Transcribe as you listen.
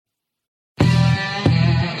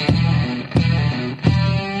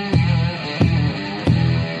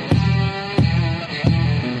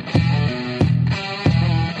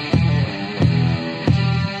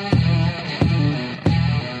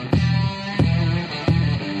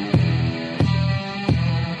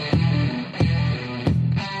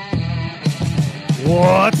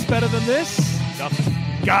better than this? Nothing.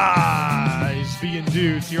 Guys being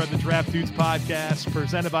dudes here on the Draft Dudes podcast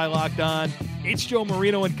presented by Locked On. It's Joe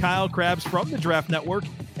Marino and Kyle Krabs from the Draft Network,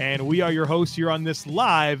 and we are your hosts here on this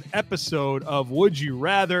live episode of Would You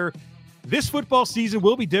Rather. This football season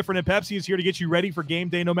will be different, and Pepsi is here to get you ready for game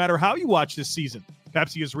day no matter how you watch this season.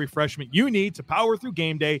 Pepsi is the refreshment you need to power through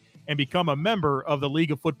game day and become a member of the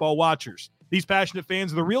League of Football Watchers. These passionate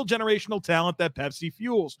fans are the real generational talent that Pepsi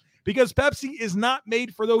fuels. Because Pepsi is not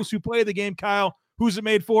made for those who play the game, Kyle. Who's it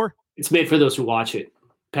made for? It's made for those who watch it.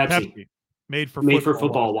 Pepsi. Made for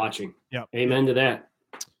football watching. Yep. Amen to that.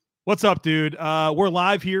 What's up, dude? We're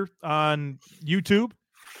live here on YouTube,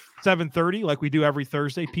 7:30, like we do every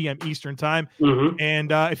Thursday, p.m. Eastern time. Mm-hmm.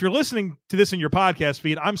 And if you're listening to this in your podcast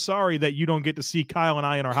feed, I'm sorry that you don't get to see Kyle and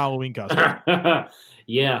I in our Halloween costume.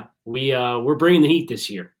 Yeah, we're bringing the heat this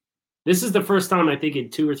year. This is the first time I think in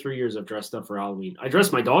 2 or 3 years I've dressed up for Halloween. I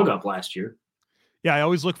dressed my dog up last year. Yeah, I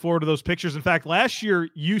always look forward to those pictures. In fact, last year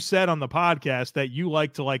you said on the podcast that you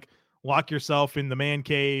like to lock yourself in the man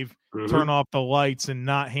cave, turn off the lights, and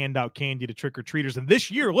not hand out candy to trick-or-treaters. And this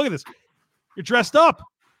year, look at this. You're dressed up.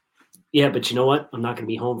 Yeah, but you know what? I'm not going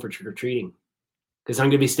to be home for trick-or-treating because I'm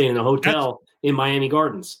going to be staying in a hotel in Miami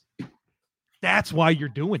Gardens. That's why you're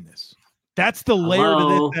doing this. That's the layer to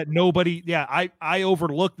this that nobody – yeah, I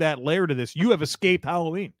overlooked that layer to this. You have escaped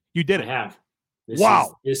Halloween. You did it. I have.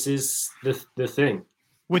 This is the thing.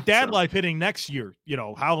 With Dad Life hitting next year,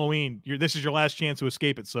 Halloween, this is your last chance to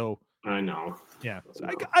escape it. So I know. Yeah. So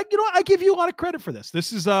I give you a lot of credit for this.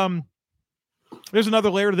 This is there's another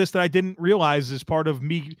layer to this that I didn't realize is part of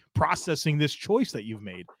me processing this choice that you've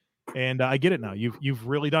made. And I get it now. You've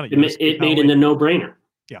really done it. It made it a no-brainer.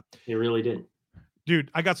 Yeah. It really did.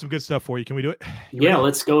 Dude, I got some good stuff for you. Can we do it? Yeah,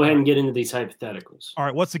 let's go ahead and get into these hypotheticals. All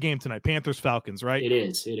right, what's the game tonight? Panthers-Falcons, right? It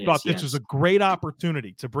is. Thought this was a great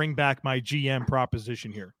opportunity to bring back my GM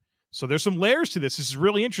proposition here. So there's some layers to this. This is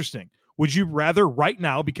really interesting. Would you rather right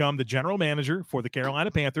now become the general manager for the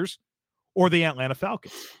Carolina Panthers or the Atlanta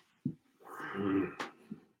Falcons?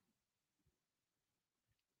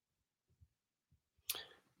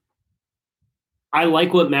 I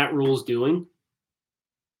like what Matt Rule's doing.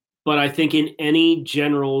 But I think in any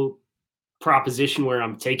general proposition where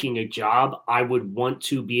I'm taking a job, I would want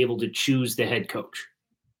to be able to choose the head coach.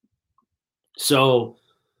 So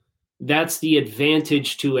that's the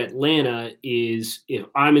advantage to Atlanta is if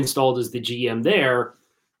I'm installed as the GM there,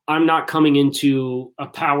 I'm not coming into a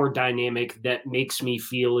power dynamic that makes me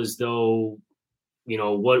feel as though,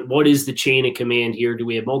 what is the chain of command here? Do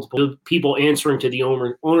we have multiple people answering to the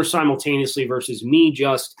owner simultaneously versus me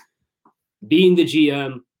just being the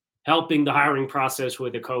GM, helping the hiring process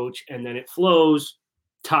with a coach, and then it flows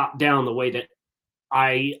top down the way that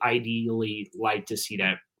I ideally like to see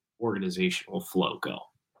that organizational flow go.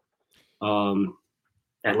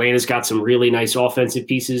 Atlanta's got some really nice offensive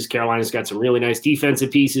pieces. Carolina's got some really nice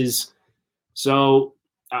defensive pieces. So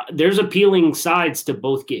there's appealing sides to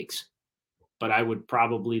both gigs, but I would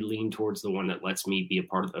probably lean towards the one that lets me be a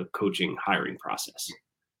part of the coaching hiring process.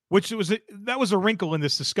 That was a wrinkle in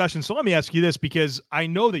this discussion. So let me ask you this, because I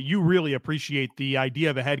know that you really appreciate the idea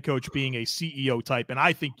of a head coach being a CEO type, and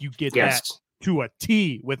I think you get that to a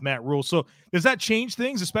T with Matt Rule. So does that change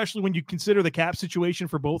things, especially when you consider the cap situation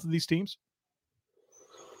for both of these teams?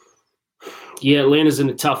 Yeah, Atlanta's in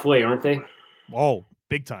a tough way, aren't they? Oh,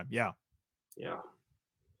 big time, yeah. Yeah.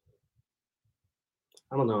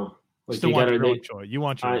 I don't know. You want your own choice. You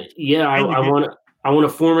want your own choice. Yeah, I want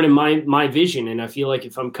to form it in my vision, and I feel like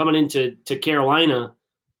if I'm coming into Carolina,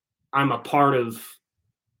 I'm a part of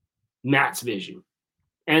Matt's vision.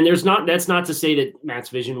 And that's not to say that Matt's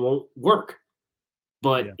vision won't work,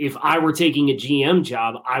 but if I were taking a GM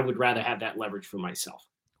job, I would rather have that leverage for myself.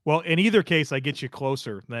 Well, in either case, I get you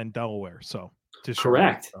closer than Delaware. So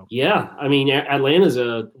correct. Yeah, I mean Atlanta's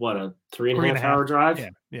a 3.5 hour drive.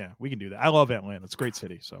 Yeah, we can do that. I love Atlanta. It's a great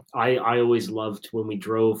city. So I always loved when we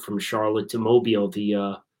drove from Charlotte to Mobile,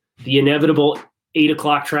 the inevitable 8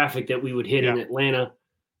 o'clock traffic that we would hit in Atlanta.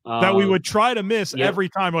 That we would try to miss every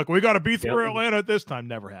time. Like, we got to be through Atlanta at this time.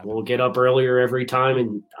 Never happened. We'll get up earlier every time,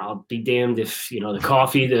 and I'll be damned if the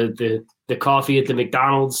coffee the coffee at the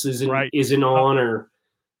McDonald's isn't on, or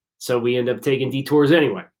so we end up taking detours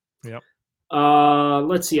anyway. Yep.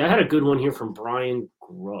 Let's see. I had a good one here from Brian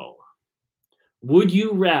Grow. Would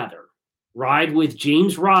you rather ride with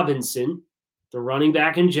James Robinson, the running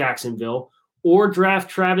back in Jacksonville, or draft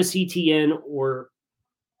Travis Etienne or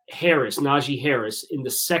Najee Harris in the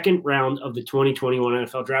second round of the 2021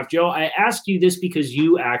 NFL Draft? Joe, I asked you this because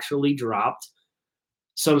you actually dropped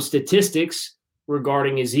some statistics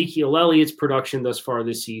regarding Ezekiel Elliott's production thus far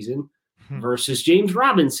this season, versus James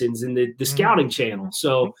Robinson's in the scouting channel.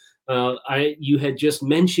 So you had just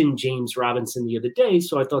mentioned James Robinson the other day,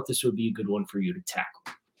 so I thought this would be a good one for you to tackle.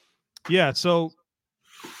 Yeah, so,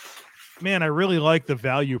 man, I really like the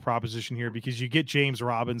value proposition here because you get James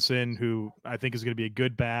Robinson, who I think is going to be a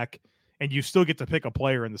good back, and you still get to pick a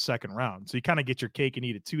player in the second round. So you kind of get your cake and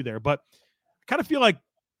eat it too there. But I kind of feel like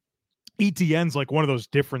ETN's like one of those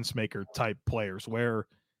difference maker type players where,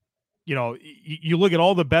 you look at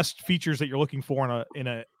all the best features that you're looking for in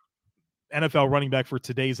a NFL running back for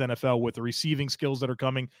today's NFL with the receiving skills that are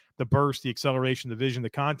coming, the burst, the acceleration, the vision, the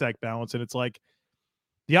contact balance. And it's like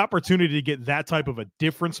the opportunity to get that type of a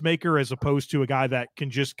difference maker as opposed to a guy that can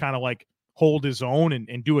just kind of like hold his own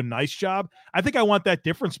and do a nice job. I think I want that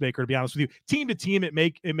difference maker, to be honest with you. Team to team, it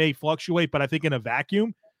may fluctuate, but I think in a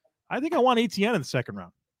vacuum, I think I want ATN in the second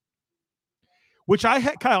round. Which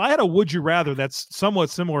Kyle, I had a would you rather that's somewhat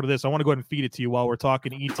similar to this. I want to go ahead and feed it to you while we're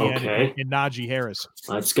talking ETN and Najee Harris.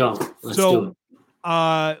 Let's go. Let's do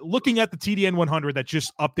it. Looking at the TDN 100 that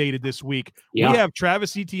just updated this week, we have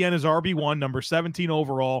Travis Etienne as RB1, number 17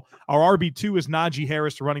 overall. Our RB2 is Najee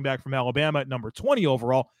Harris, the running back from Alabama, at number 20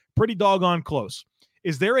 overall. Pretty doggone close.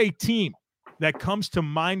 Is there a team that comes to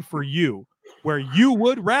mind for you where you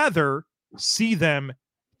would rather see them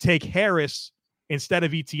take Harris instead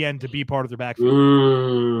of ETN to be part of their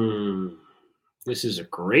backfield? This is a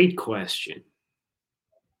great question.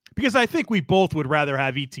 Because I think we both would rather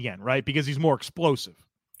have ETN, right? Because he's more explosive.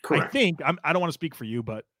 Correct. I think I don't want to speak for you,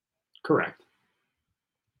 but correct.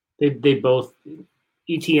 They both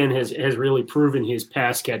ETN has really proven his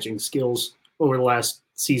pass catching skills over the last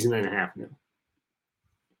season and a half now.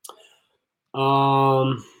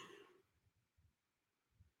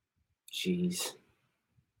 Jeez.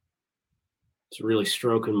 It's really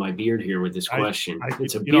stroking my beard here with this question.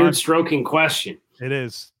 It's a beard-stroking question. It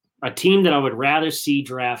is. A team that I would rather see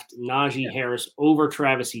draft Najee Harris over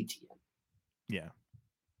Travis Etienne. Yeah.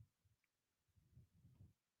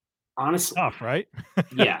 Honestly. Tough, right?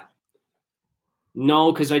 Yeah.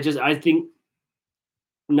 No, because I think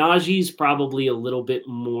Najee's probably a little bit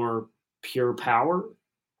more pure power,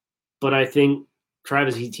 but I think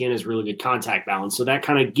Travis Etienne has really good contact balance. So that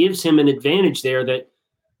kind of gives him an advantage there that,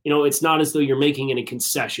 it's not as though you're making any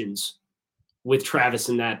concessions with Travis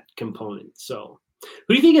in that component. So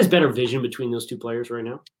who do you think has better vision between those two players right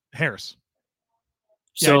now? Harris.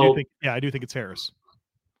 So I do think it's Harris.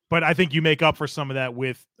 But I think you make up for some of that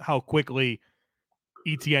with how quickly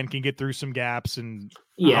ETN can get through some gaps and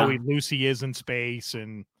how loose he is in space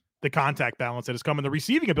and the contact balance that has come in the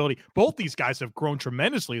receiving ability. Both these guys have grown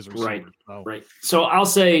tremendously as receivers. Right. So I'll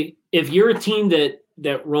say if you're a team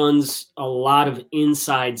that runs a lot of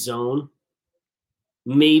inside zone,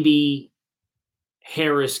 maybe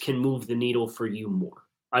Harris can move the needle for you more.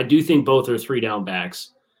 I do think both are 3-down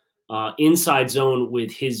backs. Inside zone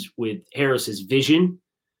with Harris's vision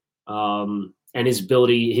and his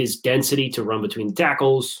ability, his density to run between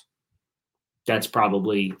tackles, that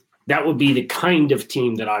would be the kind of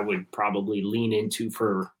team that I would probably lean into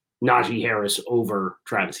for Najee Harris over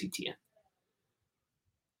Travis Etienne.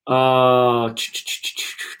 I'm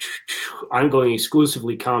going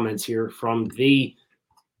exclusively comments here from the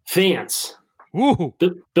fans. Ooh.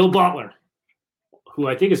 Bill Butler, who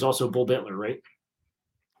I think is also Bull Bittler, right?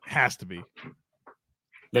 Has to be.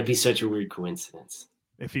 That'd be such a weird coincidence.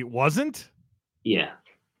 If he wasn't? Yeah.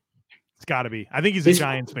 It's got to be. I think he's a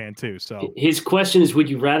Giants fan too. So his question is, would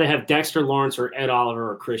you rather have Dexter Lawrence or Ed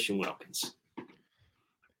Oliver or Christian Wilkins?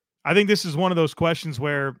 I think this is one of those questions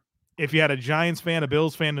where if you had a Giants fan, a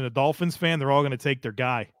Bills fan, and a Dolphins fan, they're all going to take their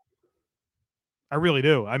guy. I really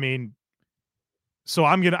do. I mean, so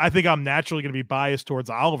I think I'm naturally going to be biased towards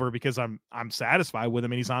Oliver because I'm satisfied with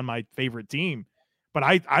him and he's on my favorite team. But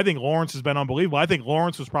I think Lawrence has been unbelievable. I think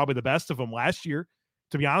Lawrence was probably the best of them last year,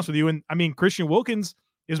 to be honest with you. And I mean, Christian Wilkins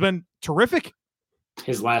has been terrific.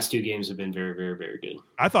 His last two games have been very, very, very good.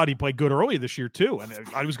 I thought he played good early this year too, and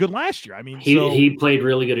he was good last year. I mean, he played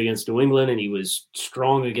really good against New England, and he was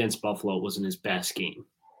strong against Buffalo. It wasn't his best game.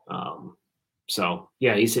 So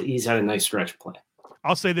yeah, he's had a nice stretch of play.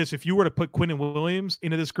 I'll say this: if you were to put Quinnen Williams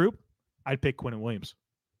into this group, I'd pick Quinnen Williams.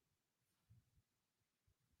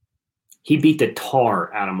 He beat the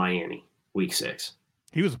tar out of Miami week 6.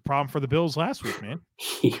 He was a problem for the Bills last week, man.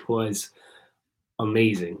 He was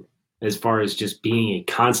amazing as far as just being a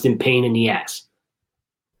constant pain in the ass.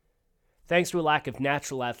 Thanks to a lack of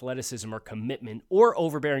natural athleticism or commitment, or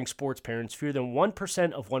overbearing sports parents, fewer than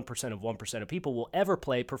 1% of 1% of 1% of people will ever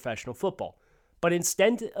play professional football. But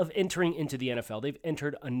instead of entering into the NFL, they've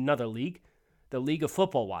entered another league, the League of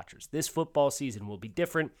Football Watchers. This football season will be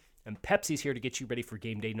different, and Pepsi's here to get you ready for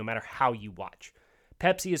game day no matter how you watch.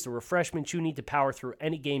 Pepsi is the refreshment you need to power through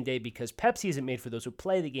any game day because Pepsi isn't made for those who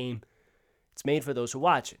play the game. It's made for those who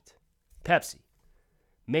watch it. Pepsi,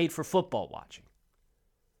 made for football watching.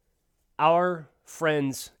 Our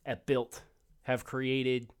friends at Built have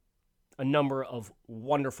created a number of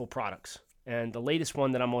wonderful products. And the latest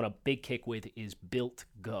one that I'm on a big kick with is Built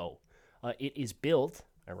Go. It is built,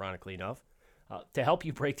 ironically enough, to help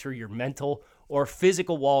you break through your mental or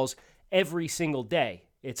physical walls every single day.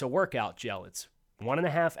 It's a workout gel. It's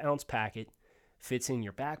 1.5 ounce packet, fits in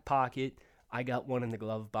your back pocket. I got one in the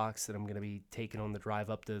glove box that I'm going to be taking on the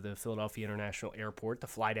drive up to the Philadelphia International Airport to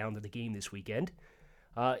fly down to the game this weekend.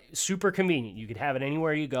 Super convenient. You could have it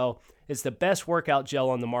anywhere you go. It's the best workout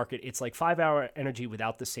gel on the market. It's like 5-hour energy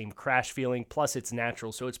without the same crash feeling. Plus, it's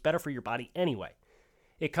natural, so it's better for your body anyway.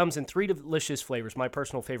 It comes in 3 delicious flavors. My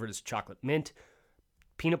personal favorite is chocolate mint.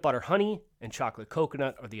 Peanut butter honey and chocolate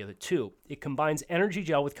coconut are the other 2. It combines energy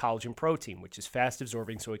gel with collagen protein, which is fast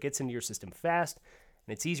absorbing, so it gets into your system fast,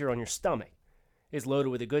 and it's easier on your stomach. It's loaded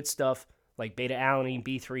with the good stuff like beta-alanine,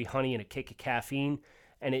 B3, honey, and a kick of caffeine,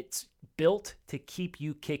 and it's built to keep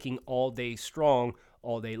you kicking all day strong,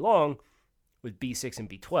 all day long with B6 and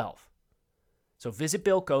B12. So visit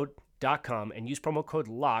BuiltGo.com and use promo code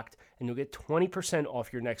LOCKED, and you'll get 20%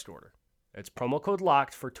 off your next order. That's promo code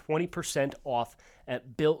LOCKED for 20% off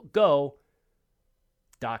at BuiltGo.com.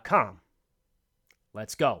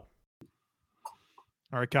 Let's go.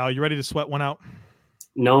 All right, Kyle, you ready to sweat one out?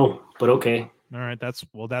 No, but okay. All right, that's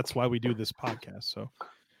why we do this podcast. So,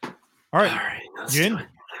 all right, you in?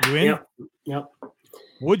 You in? Yep.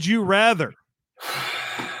 Would you rather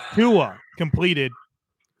Tua completed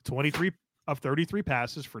 23 of 33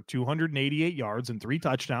 passes for 288 yards and 3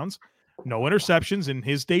 touchdowns, no interceptions in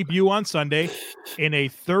his debut on Sunday in a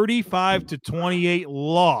 35-28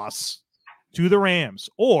 loss to the Rams,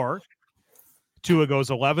 or Tua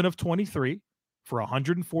goes 11 of 23 for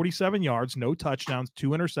 147 yards, no touchdowns,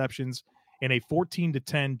 2 interceptions in a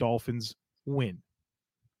 14-10 Dolphins win?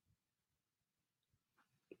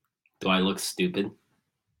 Do I look stupid?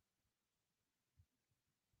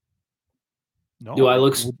 No. Do I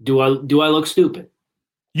look stupid?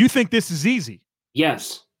 You think this is easy?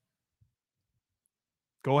 Yes.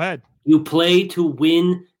 Go ahead. You play to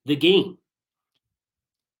win the game.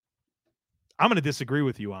 I'm going to disagree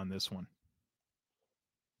with you on this one.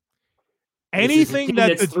 Anything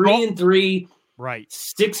that's 3-3, right?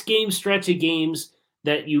 6-game stretch of games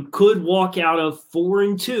that you could walk out of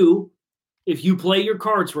 4-2 if you play your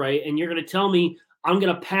cards right, and you're going to tell me I'm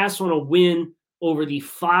going to pass on a win over the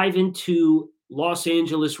 5-2 Los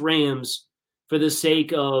Angeles Rams for the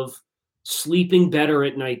sake of sleeping better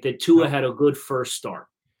at night that Tua had a good first start.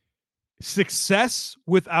 Success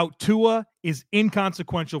without Tua is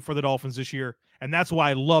inconsequential for the Dolphins this year, and that's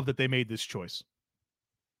why I love that they made this choice.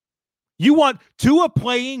 You want Tua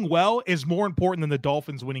playing well is more important than the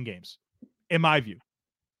Dolphins winning games, in my view.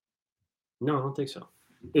 No, I don't think so.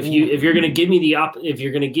 If you're going to give me the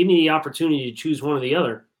opportunity to choose one or the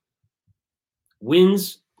other,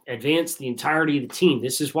 wins advance the entirety of the team.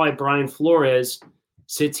 This is why Brian Flores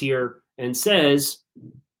sits here and says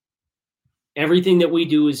everything that we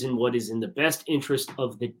do is in what is in the best interest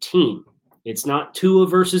of the team. It's not Tua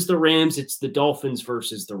versus the Rams, it's the Dolphins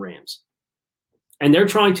versus the Rams. And they're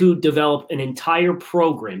trying to develop an entire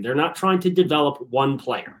program. They're not trying to develop one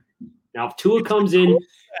player. Now, if Tua comes in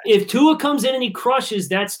and he crushes,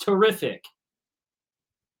 that's terrific.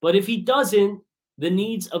 But if he doesn't, the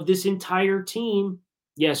needs of this entire team,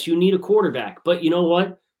 yes, you need a quarterback. But you know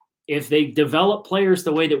what? If they develop players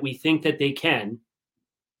the way that we think that they can,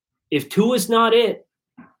 if Tua's not it,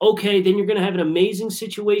 okay, then you're going to have an amazing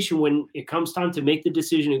situation when it comes time to make the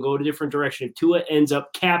decision and go in a different direction. If Tua ends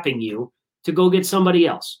up capping you, to go get somebody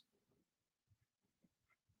else.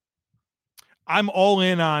 I'm all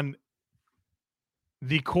in on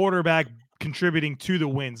the quarterback contributing to the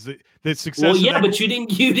wins. The success. Well, yeah, but you didn't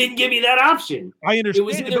give me that option. I understand. It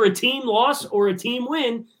was either a team loss or a team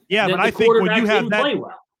win. Yeah, but I think when you have that,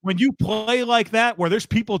 well. when you play like that, where there's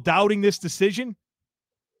people doubting this decision,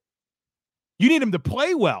 you need him to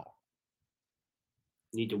play well.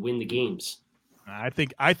 You need to win the games. I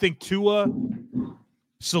think Tua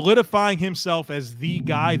solidifying himself as the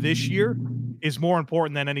guy this year is more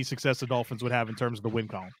important than any success the Dolphins would have in terms of the win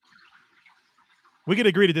column. We could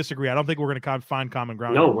agree to disagree. I don't think we're going to find common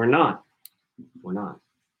ground. No, we're not. We're not.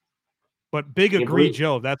 But big agree,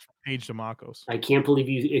 Joe. That's Paige DeMarcos. I can't believe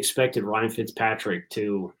you expected Ryan Fitzpatrick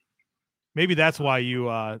to. Maybe that's why you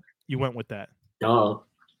went with that. Duh.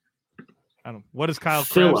 I don't. What does Kyle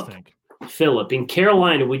Krabs think? Philip, in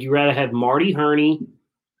Carolina, would you rather have Marty Hurney,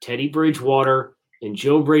 Teddy Bridgewater, and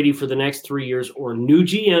Joe Brady for the next 3 years, or a new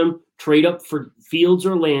GM, trade up for Fields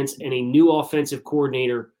or Lance, and a new offensive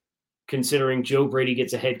coordinator, considering Joe Brady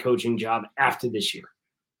gets a head coaching job after this year?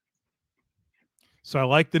 So I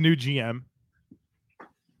like the new GM.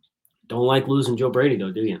 Don't like losing Joe Brady,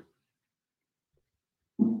 though, do you?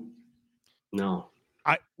 No.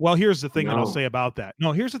 Well, here's the thing that I'll say about that.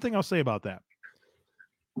 No, here's the thing I'll say about that.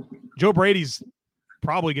 Joe Brady's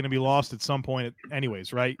probably going to be lost at some point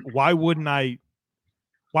anyways, right? Why would I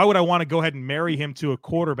want to go ahead and marry him to a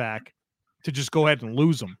quarterback to just go ahead and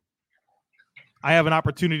lose him? I have an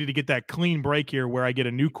opportunity to get that clean break here where I get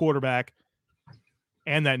a new quarterback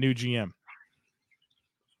and that new GM.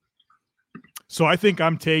 So I think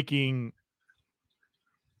I'm taking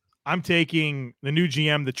the new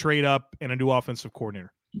GM, the trade up, and a new offensive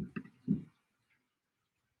coordinator.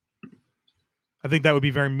 I think that would be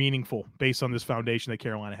very meaningful based on this foundation that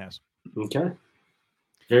Carolina has. Okay.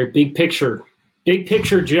 Very big picture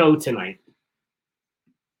Joe tonight.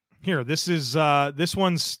 Here, this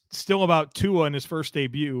one's still about Tua in his first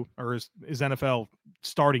debut, or his NFL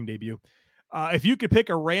starting debut. If you could pick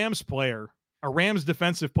a Rams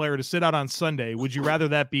defensive player to sit out on Sunday, would you rather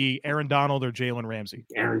that be Aaron Donald or Jalen Ramsey?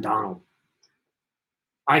 Aaron Donald.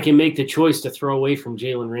 I can make the choice to throw away from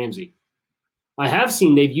Jalen Ramsey. I have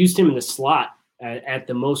seen they've used him in the slot at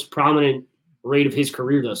the most prominent rate of his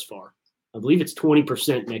career thus far. I believe it's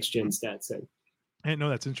 20%, Next Gen Stats say. I didn't know.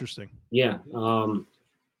 That's interesting. Yeah.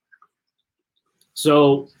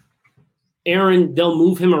 So Aaron, they'll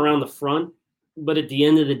move him around the front, but at the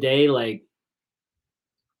end of the day, like,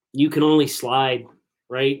 you can only slide,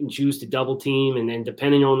 right, and choose to double team, and then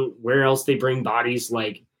depending on where else they bring bodies,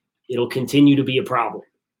 like, it'll continue to be a problem.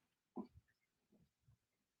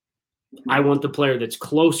 I want the player that's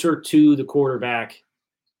closer to the quarterback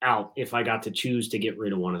out if I got to choose to get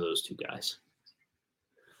rid of one of those two guys.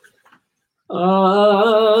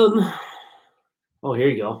 Oh, here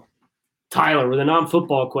you go. Tyler with a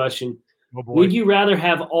non-football question. Oh boy. Would you rather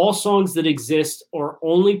have all songs that exist or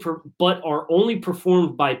but are only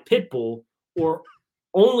performed by Pitbull, or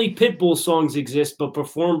only Pitbull songs exist but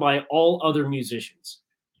performed by all other musicians?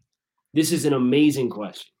 This is an amazing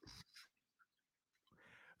question.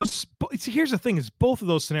 See, here's the thing: is both of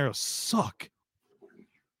those scenarios suck,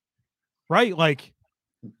 right? Like,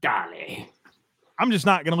 Dale. I'm just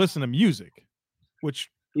not going to listen to music, which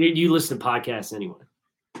you listen to podcasts anyway.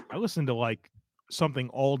 I listen to like something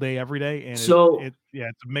all day, every day, and so it's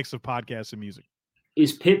a mix of podcasts and music.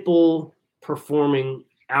 Is Pitbull performing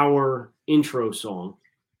our intro song,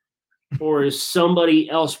 or is somebody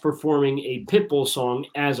else performing a Pitbull song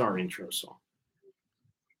as our intro song?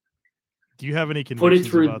 Do you have any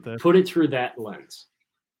convictions about that? Put it through that lens.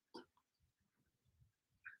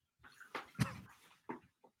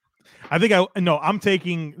 I'm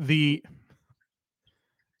taking the.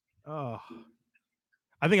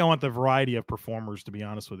 I think I want the variety of performers, to be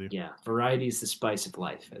honest with you. Yeah, variety is the spice of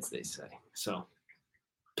life, as they say. So,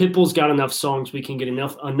 Pitbull's got enough songs. We can get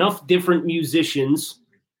enough different musicians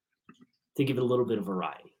to give it a little bit of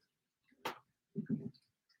variety.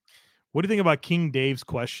 What do you think about King Dave's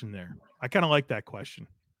question there? I kind of like that question.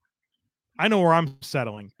 I know where I'm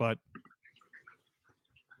settling, but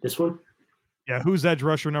this one? Yeah, who's edge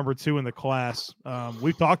rusher number 2 in the class?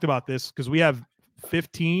 We've talked about this because we have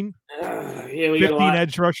 15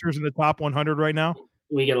 edge rushers in the top 100 right now.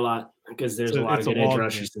 We get a lot because there's a lot of good edge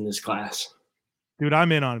rushers in this class. Dude,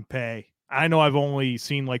 I'm in on pay. I know I've only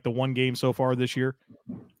seen like the one game so far this year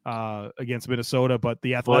against Minnesota, but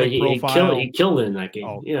the athletic profile. He killed it in that game.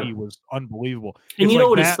 Oh, yeah. He was unbelievable. And you know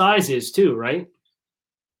what his size is too, right?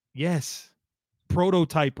 Yes.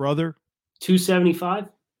 Prototype, brother. 275?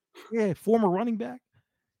 Yeah, former running back.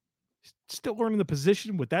 Still learning the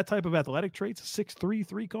position with that type of athletic traits. 6'3",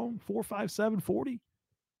 3-cone, 4.57, 40.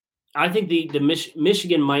 I think the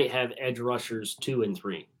Michigan might have edge rushers 2 and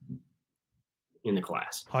 3 in the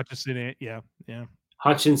class. Hutchinson, yeah.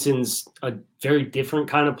 Hutchinson's a very different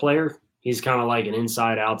kind of player. He's kind of like an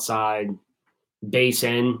inside-outside base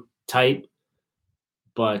end type,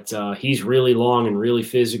 but he's really long and really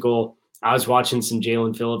physical. I was watching some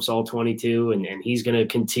Jalen Phillips all 22, and he's going to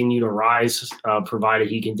continue to rise, provided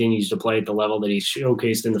he continues to play at the level that he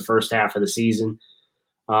showcased in the first half of the season.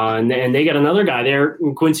 And they got another guy there,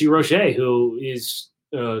 Quincy Roche, who is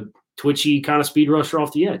a twitchy kind of speed rusher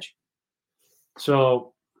off the edge.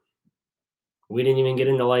 So we didn't even get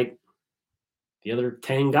into like the other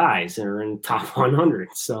 10 guys that are in top 100.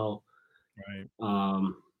 So, right.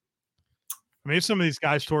 I mean, some of these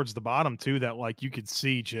guys towards the bottom too that like you could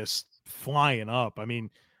see just flying up. I mean,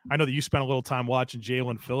 I know that you spent a little time watching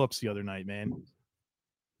Jalen Phillips the other night, man.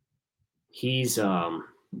 He's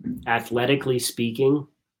athletically speaking,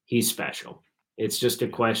 he's special. It's just a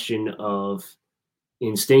question of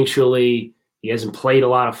instinctually, he hasn't played a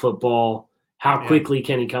lot of football. How quickly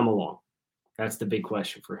can he come along? That's the big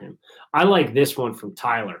question for him. I like this one from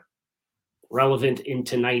Tyler, relevant in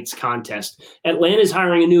tonight's contest. Atlanta's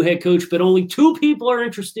hiring a new head coach, but only 2 people are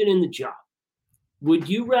interested in the job. Would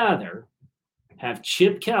you rather have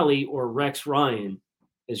Chip Kelly or Rex Ryan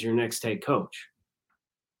as your next head coach?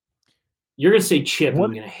 You're going to say Chip. I'm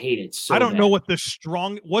going to hate it so I don't bad. know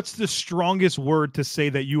what's the strongest word to say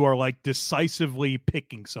that you are like decisively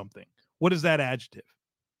picking something. What is that adjective?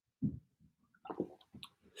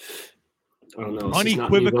 I don't know.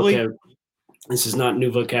 Unequivocally. This is not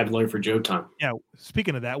new vocabulary for Joe time. Yeah.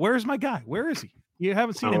 Speaking of that, where is my guy? Where is he? You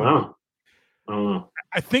haven't seen him. I don't know.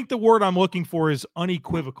 I think the word I'm looking for is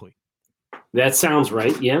unequivocally. That sounds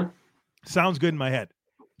right. Yeah. Sounds good in my head.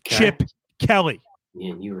 Okay. Chip Kelly.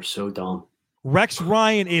 Man, you are so dumb. Rex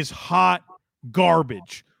Ryan is hot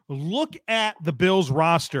garbage. Look at the Bills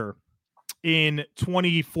roster in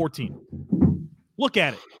 2014. Look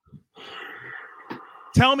at it.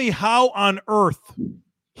 Tell me how on earth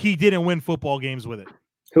he didn't win football games with it.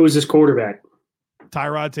 Who was his quarterback?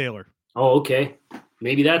 Tyrod Taylor. Oh, okay.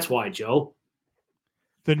 Maybe that's why, Joe.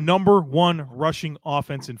 The number 1 rushing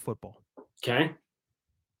offense in football. Okay.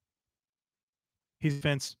 His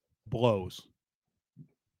defense blows.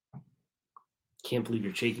 Can't believe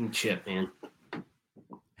you're taking Chip, man.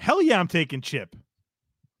 Hell yeah, I'm taking Chip.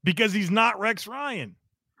 Because he's not Rex Ryan.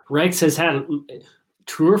 Rex has had,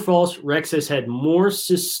 true or false, Rex has had more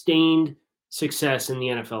sustained success in the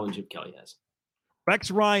NFL than Chip Kelly has. Rex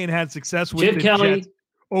Ryan had success with Chip the Kelly Jets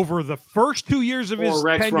over the first 2 years of his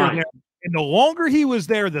Rex tenure Ryan. there. And the longer he was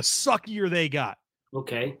there, the suckier they got.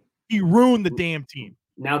 Okay. He ruined the damn team.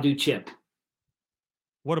 Now do Chip.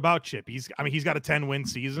 What about Chip? He's got a 10-win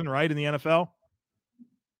season, right, in the NFL?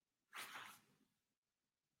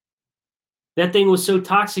 That thing was so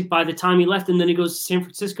toxic by the time he left, and then he goes to San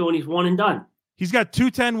Francisco and he's one and done. He's got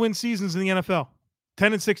 2 10-win seasons in the NFL.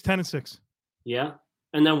 10-6, 10-6. Yeah.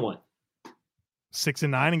 And then what?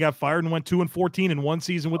 6-9 and got fired and went 2-14 in one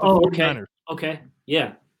season with the 49ers. Okay.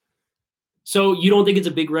 Yeah. So you don't think it's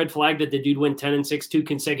a big red flag that the dude went 10-6 2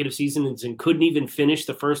 consecutive seasons and couldn't even finish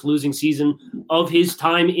the first losing season of his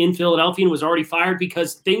time in Philadelphia and was already fired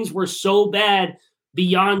because things were so bad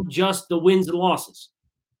beyond just the wins and losses?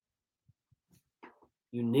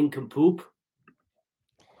 You nincompoop.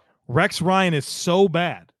 Rex Ryan is so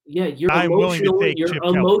bad. Yeah, you're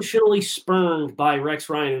emotionally spurned by Rex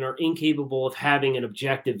Ryan and are incapable of having an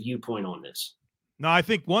objective viewpoint on this. No, I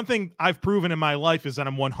think one thing I've proven in my life is that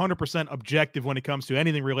I'm 100% objective when it comes to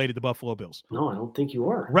anything related to Buffalo Bills. No, I don't think you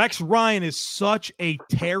are. Rex Ryan is such a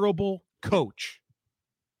terrible coach.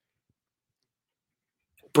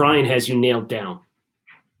 Brian has you nailed down.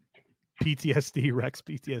 PTSD, Rex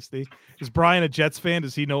PTSD. Is Brian a Jets fan?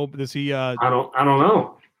 Does he know? Does he? I don't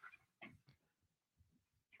know.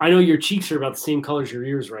 I know your cheeks are about the same color as your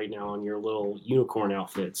ears right now on your little unicorn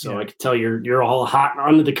outfit, so I can tell you're all hot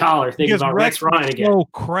under the collar thinking about Rex Ryan again. Oh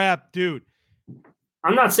crap, dude!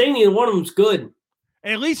 I'm not saying either one of them's good.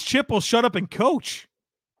 At least Chip will shut up and coach.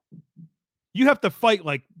 You have to fight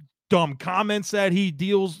like dumb comments that he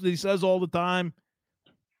says all the time.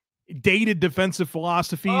 Dated defensive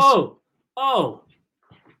philosophies. Oh.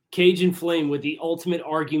 Cajun Flame with the ultimate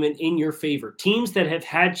argument in your favor. Teams that have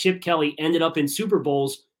had Chip Kelly ended up in Super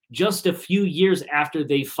Bowls just a few years after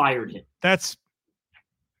they fired him. That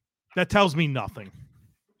tells me nothing.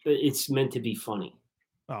 It's meant to be funny.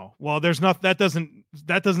 Oh, well, that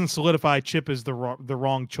doesn't solidify Chip as the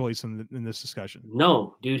wrong choice in this discussion.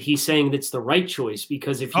 No, dude, he's saying that's the right choice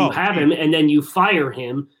because if you have him and then you fire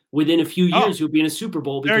him within a few years, you'll be in a Super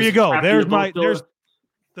Bowl. There you go. There's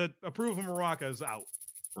the approve of Morocco is out.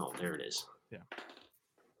 Oh, there it is. Yeah.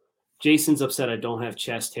 Jason's upset I don't have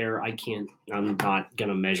chest hair. I'm not going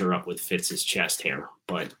to measure up with Fitz's chest hair,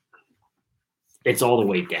 but it's all the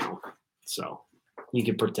way down. So you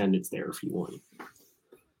can pretend it's there if you want.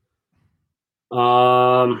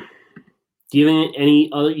 Do you have any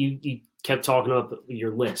other, you kept talking about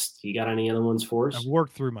your list. You got any other ones for us? I've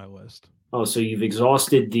worked through my list. Oh, so you've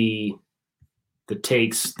exhausted the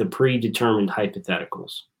takes, the predetermined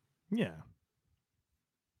hypotheticals. Yeah.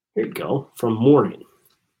 Here you go. From Morgan.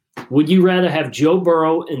 Would you rather have Joe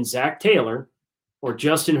Burrow and Zach Taylor or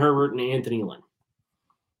Justin Herbert and Anthony Lynn?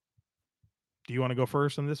 Do you want to go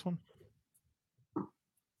first on this one?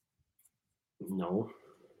 No.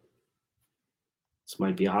 This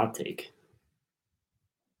might be a hot take.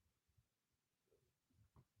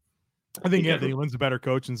 I think Anthony Lynn's a better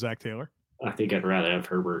coach than Zach Taylor. I think I'd rather have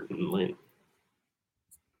Herbert and Lynn.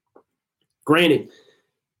 Granted,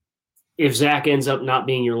 if Zach ends up not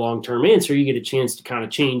being your long-term answer, you get a chance to kind of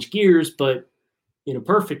change gears. But in a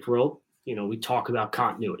perfect world, we talk about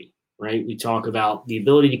continuity, right? We talk about the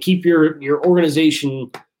ability to keep your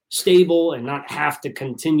organization stable and not have to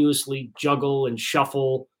continuously juggle and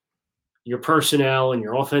shuffle your personnel and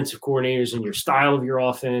your offensive coordinators and your style of your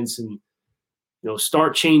offense, and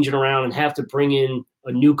start changing around and have to bring in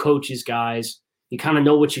a new coach's guys. You kind of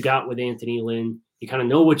know what you got with Anthony Lynn. You kind of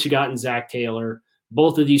know what you got in Zach Taylor.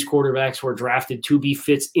 Both of these quarterbacks were drafted to be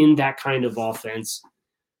fits in that kind of offense.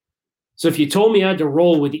 So if you told me I had to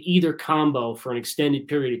roll with either combo for an extended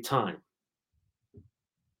period of time,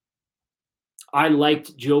 I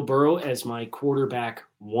liked Joe Burrow as my quarterback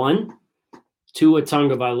 1. Tua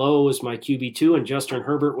Tagovailoa was my QB2, and Justin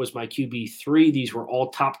Herbert was my QB3. These were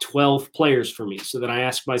all top 12 players for me. So then I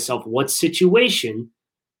asked myself, what situation,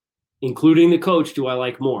 including the coach, do I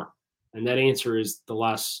like more? And that answer is the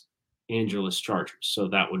Los Angeles Chargers. So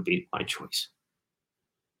that would be my choice.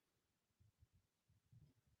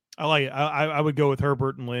 I like it. I would go with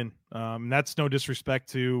Herbert and Lynn. That's no disrespect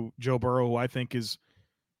to Joe Burrow, who I think is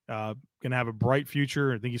going to have a bright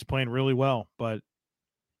future. I think he's playing really well. But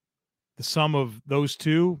the sum of those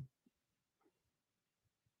two,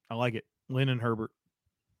 I like it. Lynn and Herbert.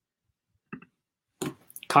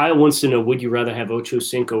 Kyle wants to know, would you rather have Ocho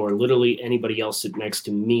Cinco or literally anybody else sit next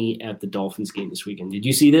to me at the Dolphins game this weekend? Did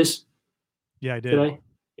you see this? Yeah, I did. Today?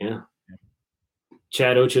 Yeah.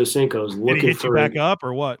 Chad Ocho Cinco is looking for. Did he hit you back up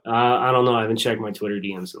or what? I don't know. I haven't checked my Twitter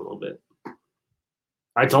DMs in a little bit.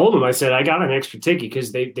 I told him, I said, I got an extra ticket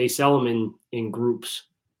because they sell them in groups.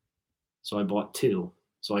 So I bought 2.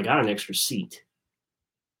 So I got an extra seat.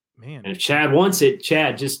 Man. And if Chad wants it,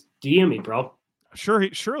 Chad, just DM me, bro.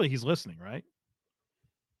 Surely he's listening, right?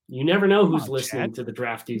 You never know who's listening Chad. To the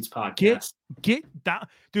Draft Dudes podcast. Get down.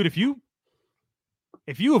 Dude, if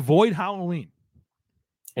you avoid Halloween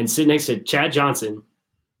and sit next to Chad Johnson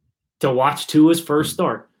to watch Tua's first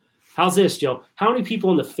start, how's this, Joe? How many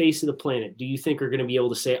people on the face of the planet do you think are going to be able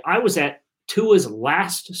to say, I was at Tua's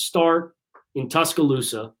last start in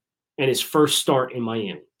Tuscaloosa and his first start in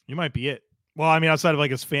Miami? You might be it. Well, I mean, outside of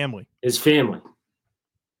like his family. His family.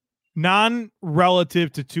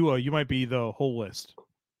 Non-relative to Tua, you might be the whole list.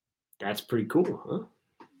 That's pretty cool,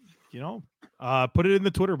 huh? Put it in the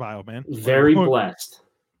Twitter bio, man. Very blessed.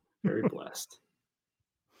 Very blessed.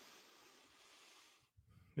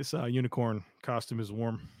 This unicorn costume is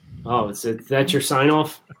warm. Oh, that's your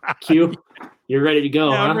sign-off cue? You're ready to go,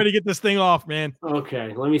 yeah, huh? I'm ready to get this thing off, man.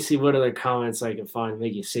 Okay, let me see what other comments I can find.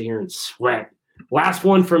 Make you sit here and sweat. Last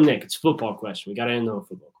one from Nick. It's a football question. We got to end on a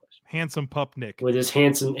football question. Handsome pup Nick. With his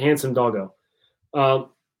handsome doggo.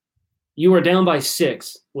 You are down by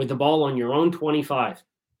 6 with the ball on your own 25.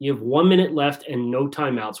 You have 1 minute left and no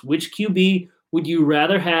timeouts. Which QB would you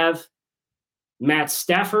rather have, Matt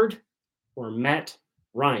Stafford or Matt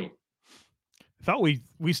Ryan? I thought we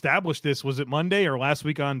established this. Was it Monday or last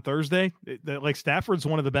week on Thursday? Like Stafford's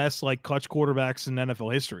one of the best clutch quarterbacks in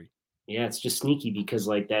NFL history. Yeah, it's just sneaky because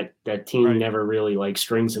that team never really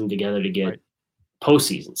strings them together to get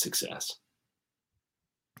postseason success.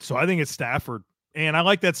 So I think it's Stafford. And I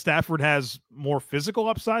like that Stafford has more physical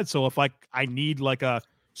upside. So if I need a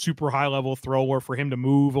super high level thrower for him to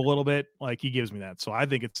move a little bit, he gives me that. So I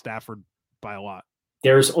think it's Stafford by a lot.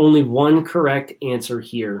 There's only one correct answer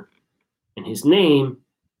here, and his name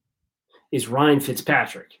is Ryan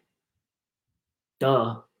Fitzpatrick.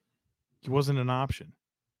 Duh. He wasn't an option.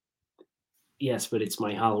 Yes, but it's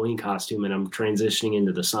my Halloween costume, and I'm transitioning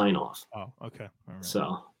into the sign-off. Oh, okay. All right.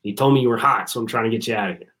 So he told me you were hot, so I'm trying to get you out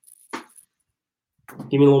of here.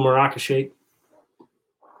 Give me a little maraca shake.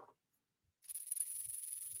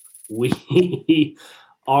 We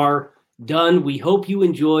are done. We hope you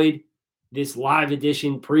enjoyed this live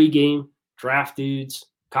edition pregame Draft Dudes.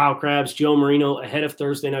 Kyle Krabs, Joe Marino ahead of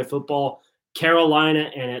Thursday Night Football. Carolina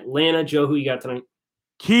and Atlanta. Joe, who you got tonight?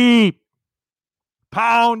 Keep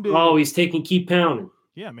pounding. Oh, he's taking keep pounding.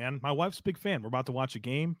 Yeah, man. My wife's a big fan. We're about to watch a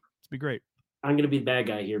game. It's be great. I'm going to be the bad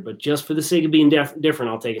guy here, but just for the sake of being different,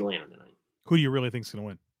 I'll take Atlanta tonight. Who do you really think is going to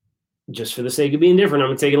win? Just for the sake of being different, I'm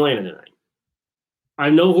going to take Atlanta tonight.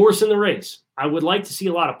 I'm no horse in the race. I would like to see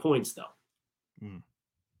a lot of points, though.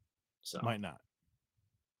 So might not.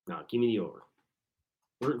 No, give me the over.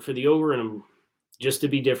 Rooting for the over, and I'm just to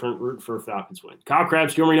be different, rooting for a Falcons win. Kyle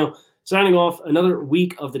Krabs, Joe Marino, signing off. Another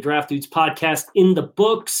week of the Draft Dudes podcast in the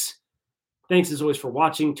books. Thanks as always for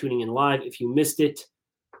watching, tuning in live. If you missed it,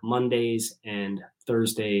 Mondays and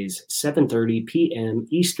Thursdays, 7:30 p.m.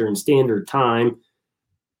 Eastern Standard Time,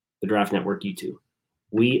 the Draft Network YouTube.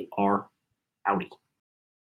 We are outie.